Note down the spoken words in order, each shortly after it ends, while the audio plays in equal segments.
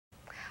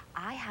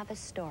I have a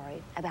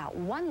story about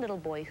one little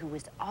boy who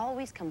was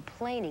always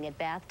complaining at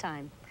bath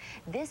time.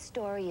 This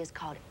story is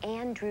called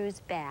Andrew's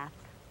Bath.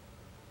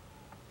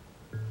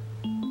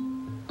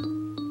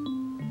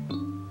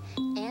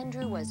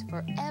 Andrew was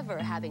forever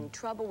having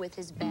trouble with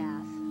his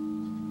bath.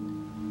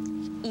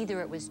 Either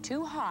it was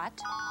too hot,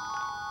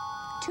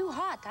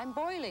 I'm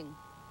boiling,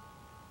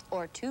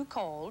 or too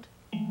cold,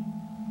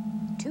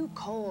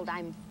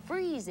 I'm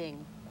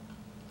freezing,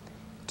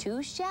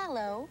 too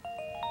shallow,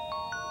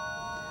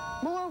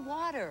 more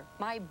water,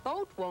 my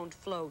boat won't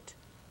float,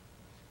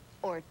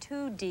 or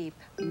too deep,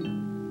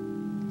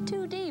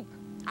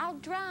 I'll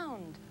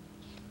drown.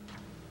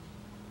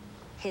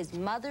 His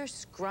mother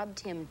scrubbed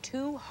him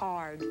too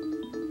hard,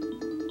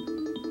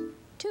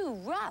 too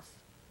rough,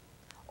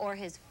 or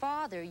his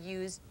father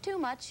used too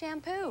much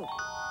shampoo.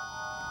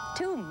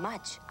 Too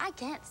much, I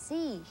can't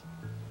see.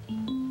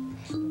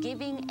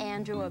 Giving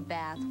Andrew a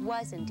bath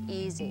wasn't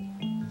easy.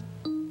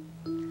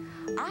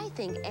 I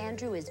think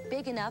Andrew is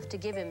big enough to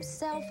give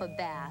himself a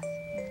bath,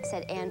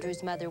 said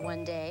Andrew's mother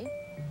one day.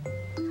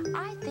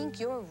 I think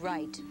you're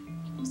right,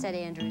 said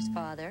Andrew's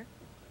father.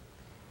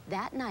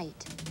 That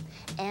night,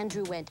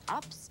 Andrew went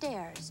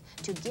upstairs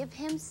to give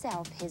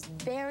himself his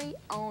very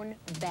own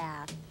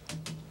bath.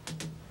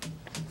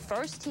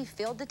 First, he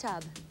filled the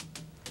tub.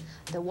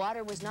 The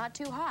water was not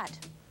too hot,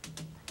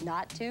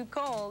 not too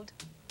cold,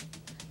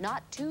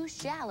 not too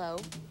shallow,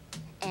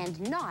 and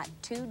not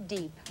too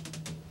deep.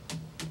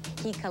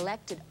 He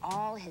collected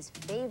all his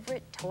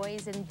favorite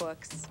toys and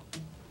books,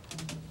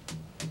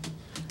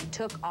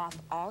 took off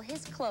all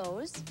his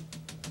clothes,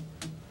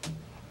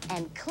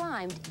 and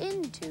climbed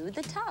into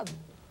the tub.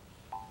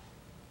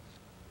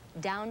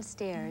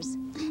 Downstairs,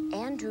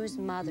 Andrew's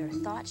mother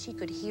thought she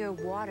could hear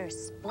water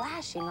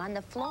splashing on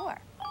the floor.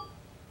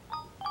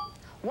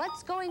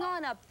 "What's going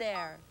on up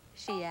there?"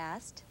 she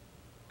asked.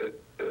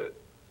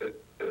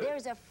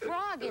 "There's a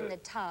frog in the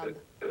tub,"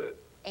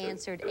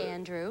 answered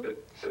Andrew,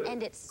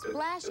 "and it's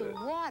splashing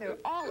water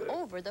all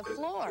over the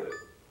floor."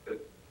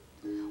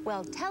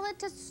 "Well, tell it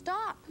to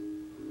stop,"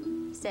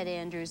 said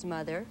Andrew's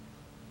mother.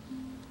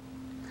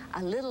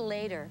 A little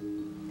later,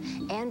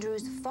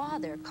 Andrew's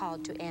father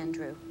called to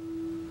Andrew.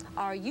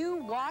 "Are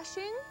you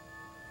washing?"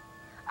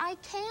 "I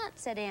can't,"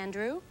 said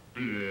Andrew.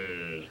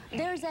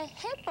 "There's a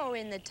hippo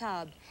in the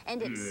tub,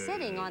 and it's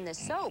sitting on the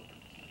soap."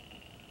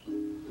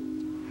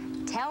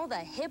 "Tell the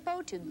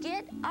hippo to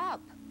get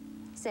up,"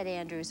 said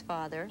Andrew's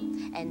father,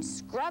 "and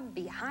scrub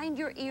behind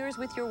your ears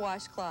with your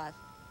washcloth."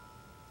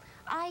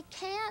 "I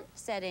can't,"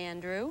 said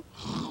Andrew.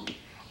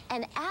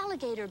 "An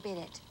alligator bit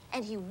it,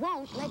 and he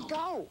won't let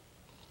go."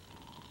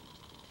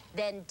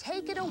 "Then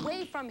take it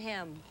away from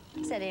him,"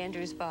 said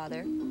Andrew's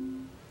father.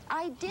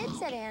 "I did,"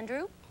 said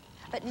Andrew,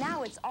 "but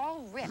now it's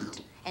all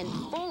ripped and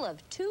full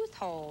of tooth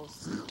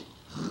holes."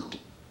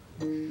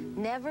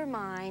 "Never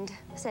mind,"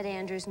 said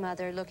Andrew's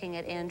mother, looking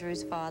at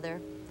Andrew's father.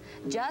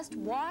 "Just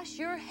wash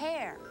your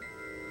hair."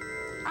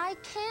 "I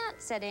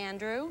can't," said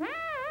Andrew.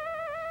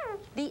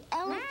 "The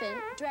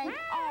elephant drank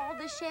all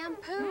the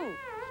shampoo."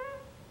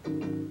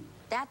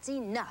 "That's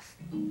enough,"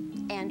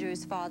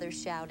 Andrew's father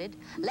shouted.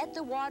 "Let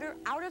the water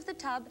out of the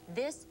tub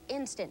this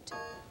instant."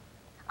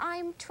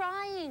 "I'm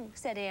trying,"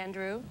 said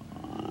Andrew.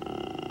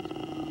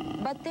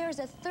 "But there's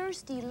a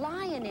thirsty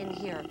lion in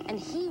here, and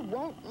he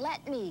won't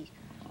let me."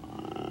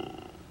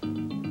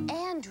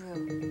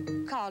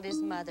 "Andrew," called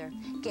his mother,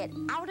 "get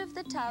out of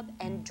the tub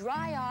and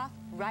dry off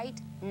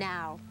right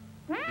now."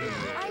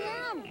 I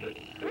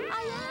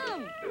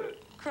am,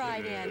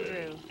 cried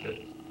Andrew.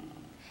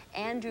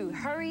 Andrew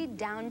hurried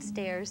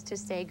downstairs to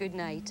say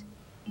goodnight.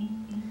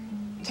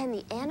 "Can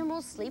the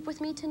animals sleep with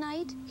me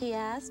tonight?" he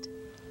asked.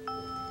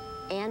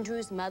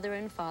 Andrew's mother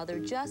and father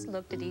just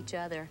looked at each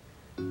other.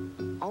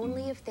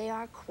 "Only if they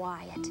are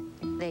quiet,"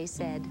 they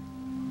said.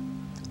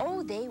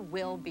 "Oh, they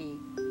will be,"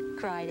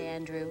 cried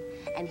Andrew,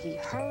 and he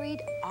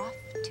hurried off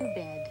to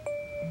bed.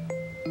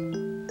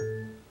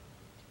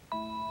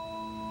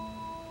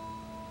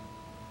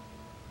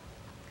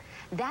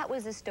 That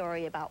was a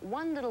story about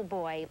one little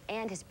boy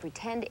and his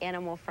pretend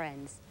animal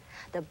friends.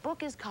 The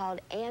book is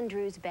called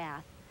Andrew's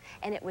Bath,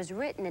 and it was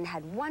written and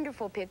had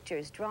wonderful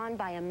pictures drawn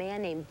by a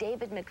man named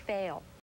David McPhail.